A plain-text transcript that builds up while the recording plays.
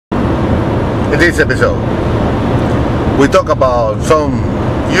In this episode, we talk about some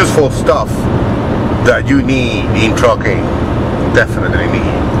useful stuff that you need in trucking. Definitely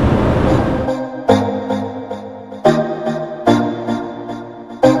need.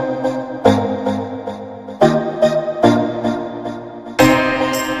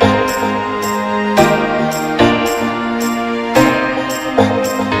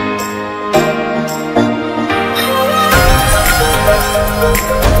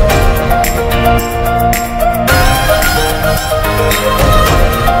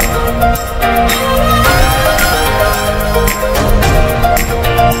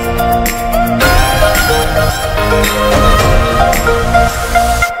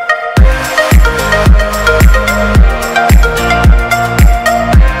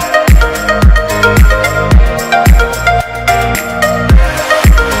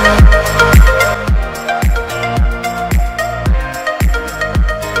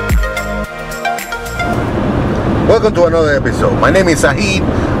 Welcome to another episode. My name is Sahid,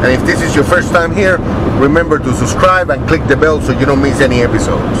 and if this is your first time here, remember to subscribe and click the bell so you don't miss any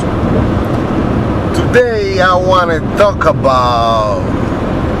episodes. Today I want to talk about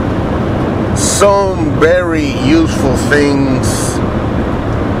some very useful things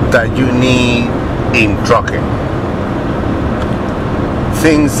that you need in trucking.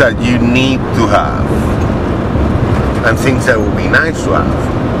 Things that you need to have, and things that would be nice to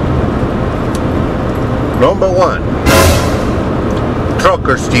have. Number one,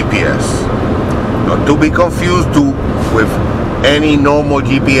 trucker's GPS. Not to be confused with any normal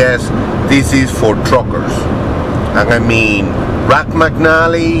GPS. This is for truckers, and I mean Rack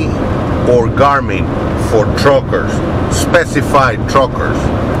McNally or Garmin for truckers, specified truckers.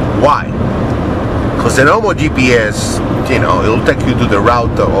 Why? Because the normal GPS, it'll take you to the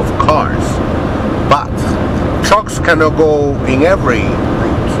route of cars, but trucks cannot go in every route.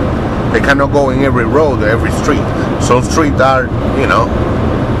 They cannot go in every road or every street. Some streets are,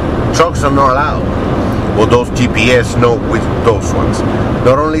 trucks are not allowed. Well, those GPS know with those ones.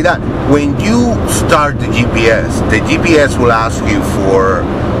 Not only that, when you start the GPS will ask you for,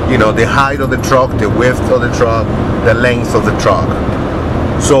 the height of the truck, the width of the truck, the length of the truck.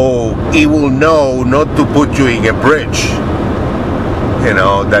 So it will know not to put you in a bridge,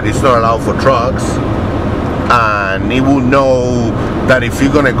 that is not allowed for trucks. And it will know that if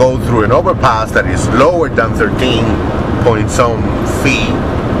you're going to go through an overpass that is lower than 13 point some feet,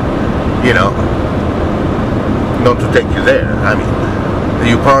 not to take you there. I mean,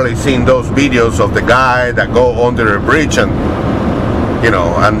 you've probably seen those videos of the guy that go under a bridge and,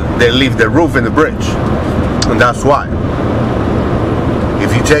 and they leave the roof in the bridge. And that's why.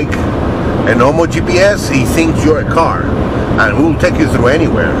 If you take a normal GPS, he thinks you're a car and will take you through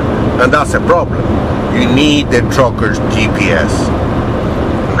anywhere. And that's a problem. You need the trucker's GPS.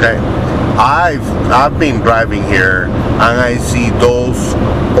 Okay, I've been driving here and I see those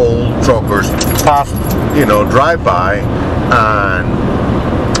old truckers pass, drive by, and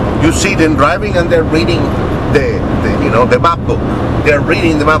you see them driving and they're reading the map book. They're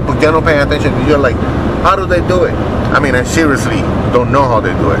reading the map book. They're not paying attention. You're like, how do they do it? I mean, I seriously don't know how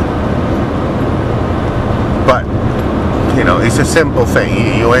they do it. But it's a simple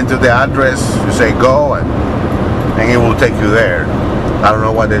thing. You enter the address, you say go, and it will take you there. I don't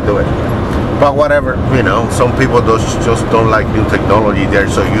know why they do it, but whatever. Some people just don't like new technology. They're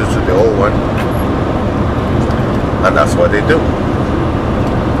so used to the old one, and that's what they do,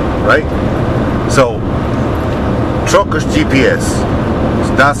 right? So, trucker's GPS.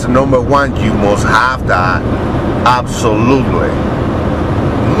 That's the number one. You must have that. Absolutely.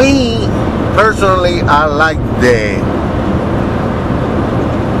 Me personally, I like the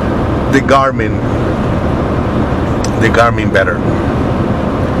Garmin better.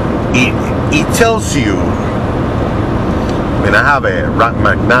 It tells you. I mean, I have a Rack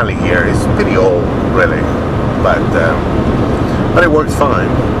McNally here. It's pretty old, really, but it works fine.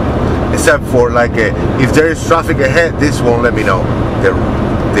 Except for if there is traffic ahead, this won't let me know.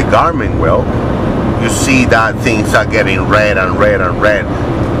 The Garmin will. You see that things are getting red and red and red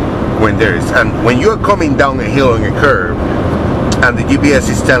when there is, and when you're coming down a hill on a curve, and the GPS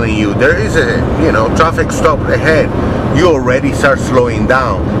is telling you there is a traffic stop ahead, you already start slowing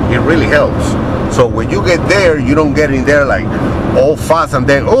down. It really helps. So when you get there, you don't get in there like all fast and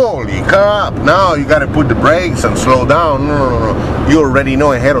then holy crap, now you got to put the brakes and slow down. No. You already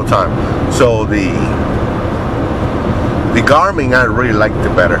know ahead of time. So the Garmin, I really liked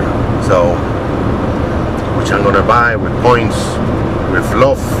it better. So, which I'm gonna buy with points, with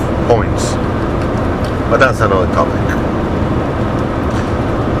love points. But that's another topic.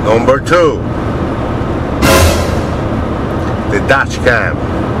 Number 2, the dash cam.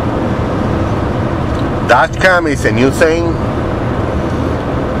 Dash cam is a new thing.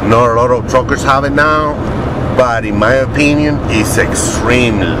 Not a lot of truckers have it now, but in my opinion, it's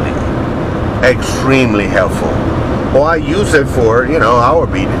extremely helpful. Well, I use it for, you know,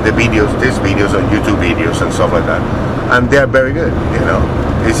 these videos on YouTube videos and stuff like that, and they're very good. You know,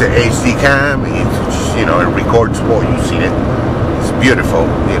 it's an HD cam. It's, you know, it records. Well, you've seen it. It's beautiful.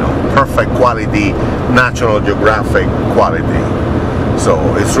 You know, perfect quality, National Geographic quality. So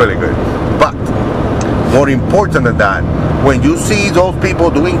it's really good. But more important than that, when you see those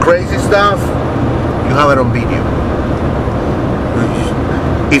people doing crazy stuff, you have it on video.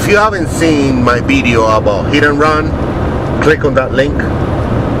 If you haven't seen my video about hit and run, click on that link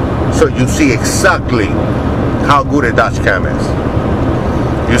so you see exactly how good a dash cam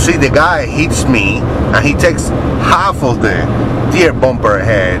is. You see, the guy hits me and he takes half of the deer bumper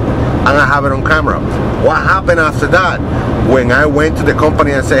ahead, and I have it on camera. What happened after that? When I went to the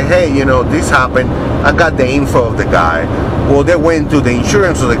company and said, hey, you know, this happened, I got the info of the guy. Well, they went to the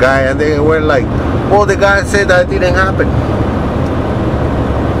insurance of the guy and they were like, well, the guy said that didn't happen.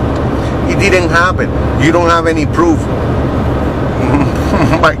 It didn't happen. You don't have any proof.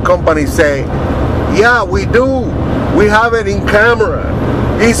 My company say, yeah, we do. We have it in camera.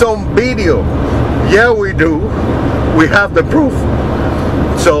 It's on video. Yeah, we do. We have the proof.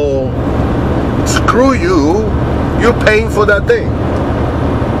 So, screw you. You're paying for that thing.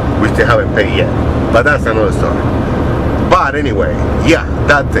 We still haven't paid yet. But that's another story. But anyway, yeah,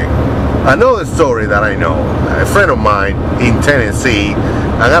 that thing. Another story that I know, a friend of mine in Tennessee,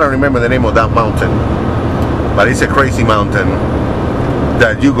 and I don't remember the name of that mountain, but it's a crazy mountain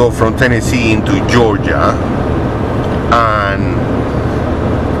that you go from Tennessee into Georgia, and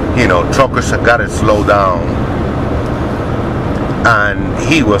you know, truckers have got to slow down, and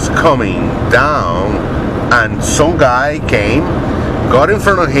he was coming down, and some guy came, got in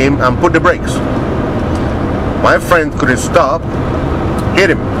front of him and put the brakes. My friend couldn't stop, hit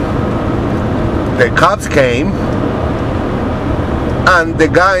him. The cops came, and the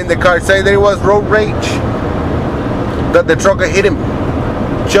guy in the car said there was road rage, that the trucker hit him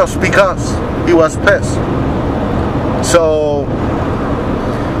just because he was pissed. So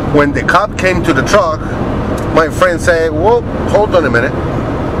when the cop came to the truck, my friend said, well, hold on a minute,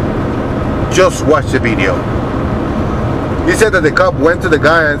 just watch the video. He said that the cop went to the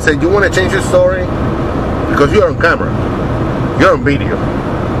guy and said, you want to change your story? Because you're on camera, you're on video.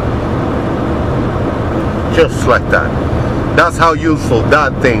 Just like that. That's how useful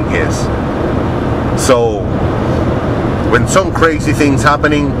that thing is. So when some crazy thing's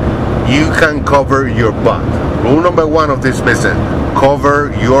happening, you can cover your butt. Rule number one of this business,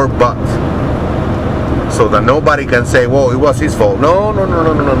 cover your butt, so that nobody can say, well, it was his fault. No.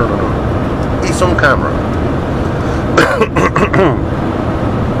 It's on camera.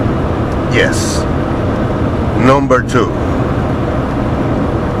 Yes. Number two.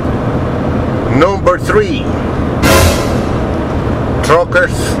 Number three,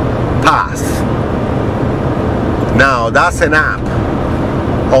 Truckers Pass. Now that's an app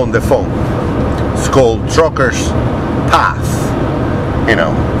on the phone. It's called Truckers Pass. You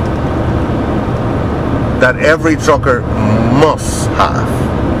know, that every trucker must have.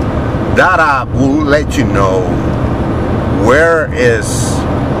 That app will let you know where is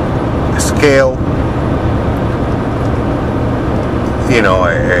scale, you know,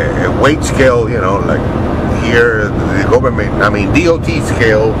 a weight scale, you know, like here the government, I mean DOT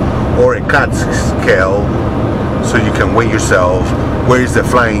scale or a CAT scale, so you can weigh yourself. Where is the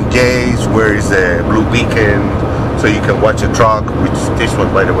flying J's? Where is the blue beacon? So you can watch a truck, which this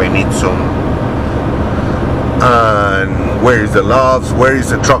one, by the way, needs some. And where is the loves? Where is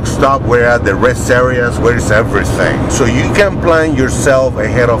the truck stop? Where are the rest areas? Where is everything? So you can plan yourself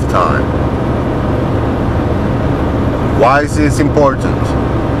ahead of time. Why is this important?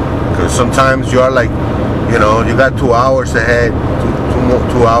 Because sometimes you are like, you know, you got 2 hours ahead,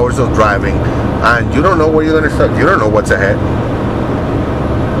 2 hours of driving, and you don't know where you're going to start. You don't know what's ahead.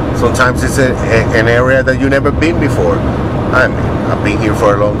 Sometimes it's an area that you've never been before. I mean, I've been here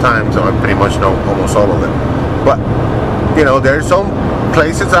for a long time, so I pretty much know almost all of them. But, you know, there's some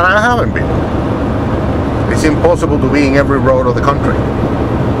places that I haven't been. It's impossible to be in every road of the country.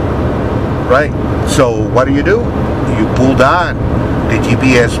 Right? So what do? You pull that. The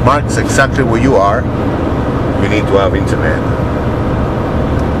GPS marks exactly where you are. You need to have internet.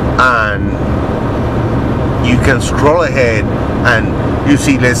 And you can scroll ahead and you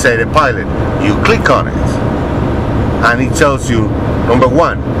see, let's say, the pilot. You click on it. And it tells you, number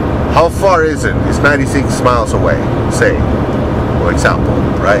one, how far is it? It's 96 miles away, say, for example,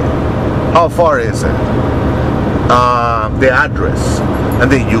 right? How far is it? The address.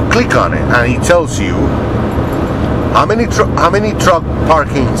 and then you click on it, and it tells you how many truck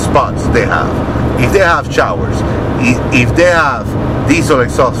parking spots they have, if they have showers, if they have diesel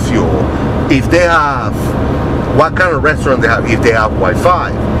exhaust fuel, if they have what kind of restaurant they have, if they have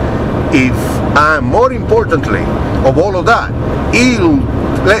Wi-Fi, and more importantly of all of that, it'll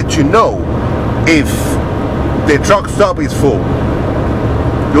let you know if the truck stop is full.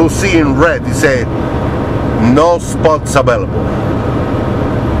 You'll see in red it say no spots available,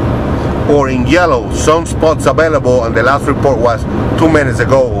 or in yellow some spots available, and the last report was 2 minutes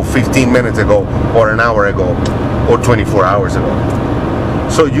ago, or 15 minutes ago, or an hour ago, or 24 hours ago.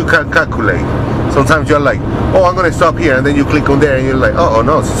 So you can calculate. Sometimes you're like, oh, I'm gonna stop here, and then you click on there and you're like, oh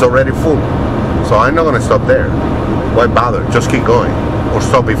no, it's already full, so I'm not gonna stop there. Why bother? Just keep going, or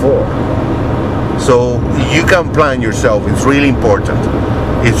stop before. So you can plan yourself. It's really important.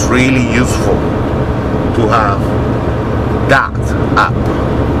 It's really useful to have that app.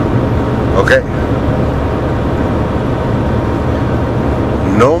 Okay.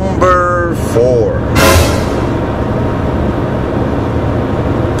 Number 4.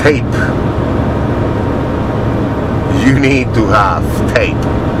 Tape. You need to have tape.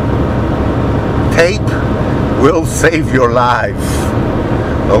 Tape will save your life.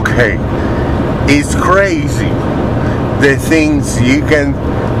 Okay. It's crazy the things you can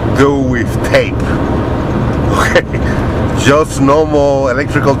do with tape. Okay. Just normal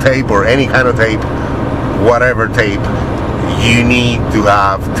electrical tape or any kind of tape, whatever tape, you need to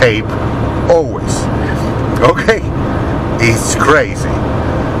have tape always. Okay. It's crazy.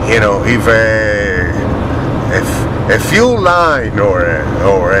 You know, if a fuel line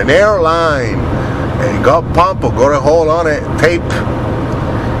or an airline got pump or got a hole on it, tape,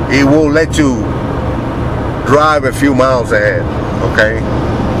 it will let you drive a few miles ahead. Okay.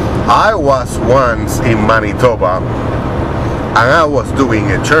 I was once in Manitoba, and I was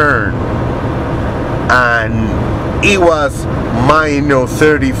doing a turn, and it was minus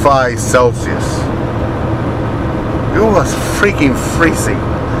 35 Celsius. It was freaking freezing.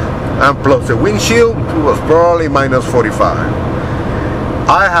 And plus the windshield was probably minus 45.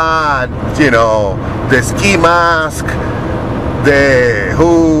 I had, you know, the ski mask, the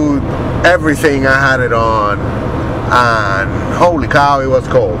hood, everything, I had it on, and holy cow, it was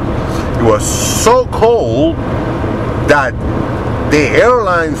cold. It was so cold that the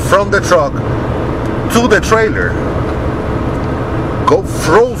airline from the truck to the trailer go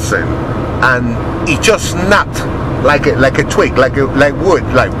frozen, and it just snapped like a twig, like wood,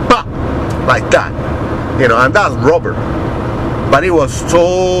 like bah, like that, you know, and that's rubber, but it was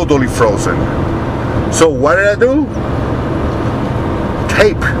totally frozen. So what did I do?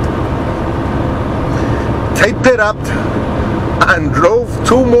 Taped it up and drove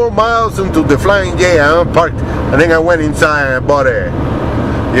 2 more miles into the Flying J, and parked, and then I went inside and bought a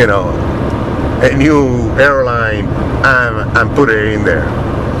new airline and put it in there.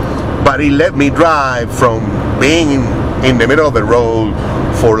 But it let me drive from being in the middle of the road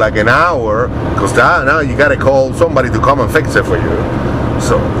for like an hour, because now you gotta call somebody to come and fix it for you.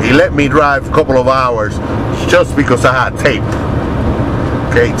 So he let me drive a couple of hours just because I had tape.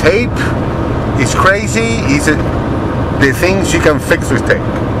 Okay, tape is crazy. It's the things you can fix with tape.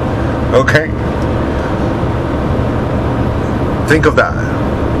 Okay, think of that.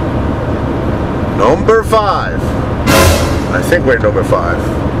 Number 5. I think we're number 5.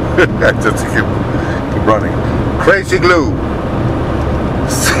 I just keep running. Crazy glue.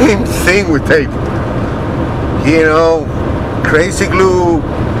 Same thing with tape. You know, crazy glue.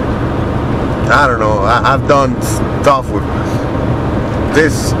 I don't know. I've done stuff with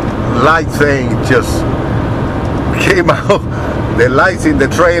this light thing. Just came out. The lights in the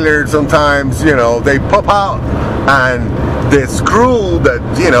trailer sometimes, you know, they pop out, and the screw that,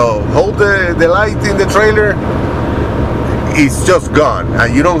 you know, hold the light in the trailer, it's just gone,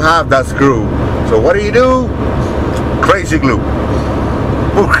 and you don't have that screw. So what do? Crazy glue.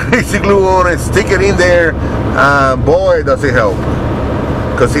 Put crazy glue on it, stick it in there, and boy, does it help.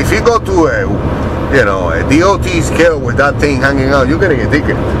 Because if you go to a DOT scale with that thing hanging out, you're gonna get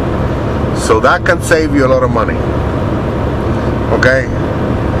ticket. So that can save you a lot of money. Okay.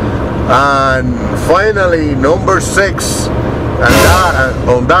 And finally, number 6, and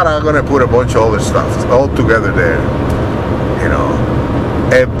on that I'm gonna put a bunch of other stuff all together there. You know,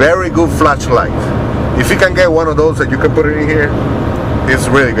 a very good flashlight. If you can get one of those that you can put it in here, it's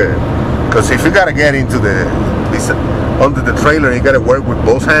really good. Because if you gotta get into under the trailer, you gotta work with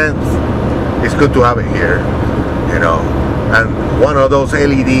both hands, it's good to have it here. You know, and one of those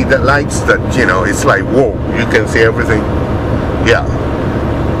LED lights that, you know, it's like, whoa, you can see everything. Yeah,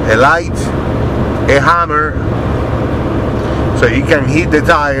 a light, a hammer, so you can hit the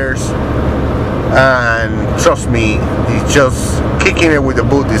tires. And trust me, it's just kicking it with the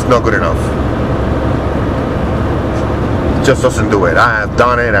boot is not good enough. It just doesn't do it. I have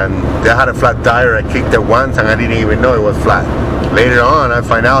done it, and they had a flat tire. I kicked it once and I didn't even know it was flat. Later on I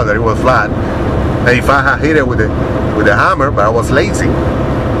find out that it was flat, and if I had hit it with a hammer, but I was lazy,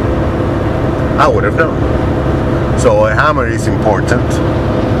 I would have known. So a hammer is important.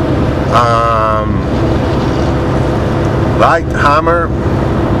 Light hammer.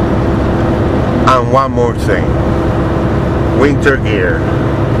 And one more thing, winter gear.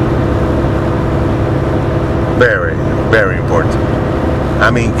 Very, very important. I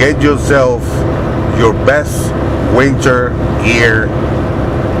mean, get yourself your best winter gear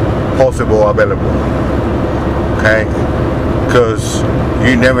possible available. Okay? Because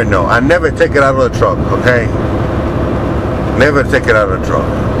you never know. And never take it out of the truck, okay? Never take it out of the truck.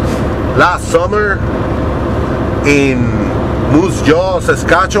 Last summer in Moose Jaw,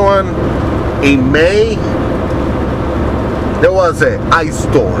 Saskatchewan, in May, there was an ice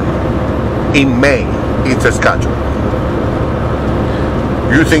storm in May in Saskatchewan.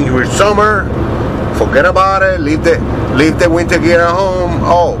 You think you're summer, forget about it, leave the winter gear at home.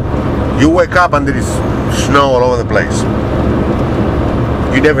 Oh, you wake up and there is snow all over the place.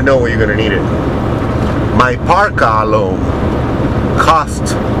 You never know when you're gonna need it. My parka alone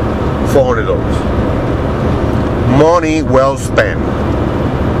cost $400. Money well spent.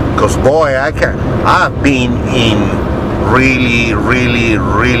 Because boy, I've been in really, really,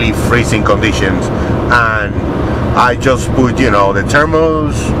 really freezing conditions, and I just put, you know, the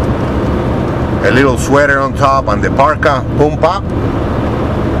thermals, a little sweater on top, and the parka, boom, pop.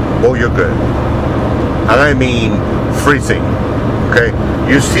 Oh, you're good. And I mean freezing. Okay,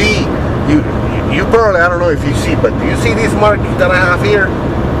 you see, you probably, I don't know if you see, but do you see this mark that I have here?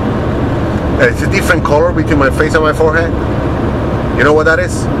 It's a different color between my face and my forehead. You know what that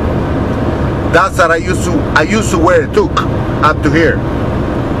is? That's that I used to wear a toque up to here,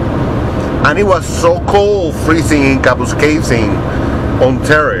 and it was so cold, freezing in Kapuskasing,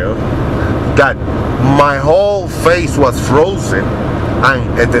 Ontario, that my whole face was frozen,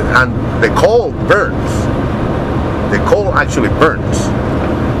 and the cold burns. The cold actually burns.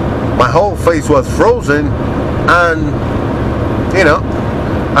 My whole face was frozen, and you know,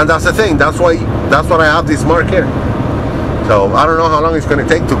 and that's the thing. That's what I have this mark here. So I don't know how long it's going to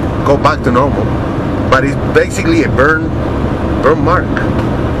take to go back to normal, but it's basically a burn mark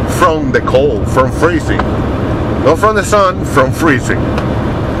from the cold, from freezing, not from the sun, from freezing.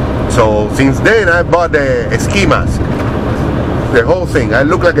 So since then I bought a ski mask, the whole thing. I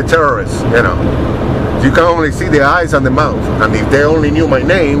look like a terrorist, you know. You can only see the eyes and the mouth, and if they only knew my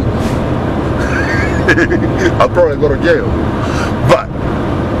name, I'll probably go to jail. But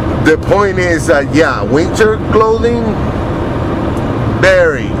the point is that, yeah, winter clothing,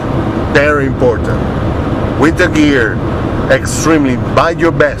 very, very important. Winter gear, extremely. Buy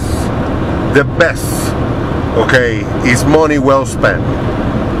your best. The best, okay, is money well spent.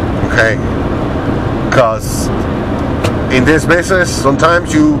 Okay, because in this business,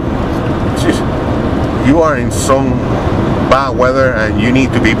 sometimes you are in some bad weather and you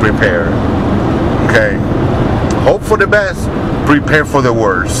need to be prepared. Okay, hope for the best, prepare for the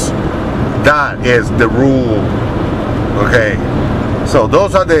worst. That is the rule. Okay, so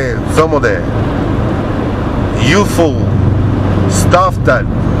those are some of the useful stuff that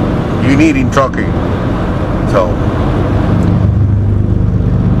you need in trucking. So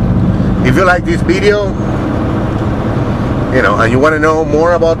if you like this video, you know, and you want to know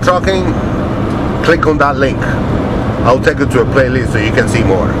more about trucking, click on that link. I'll take you to a playlist so you can see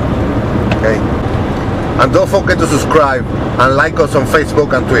more. Okay, and don't forget to subscribe and like us on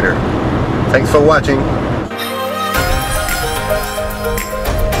Facebook and Twitter. Thanks for watching.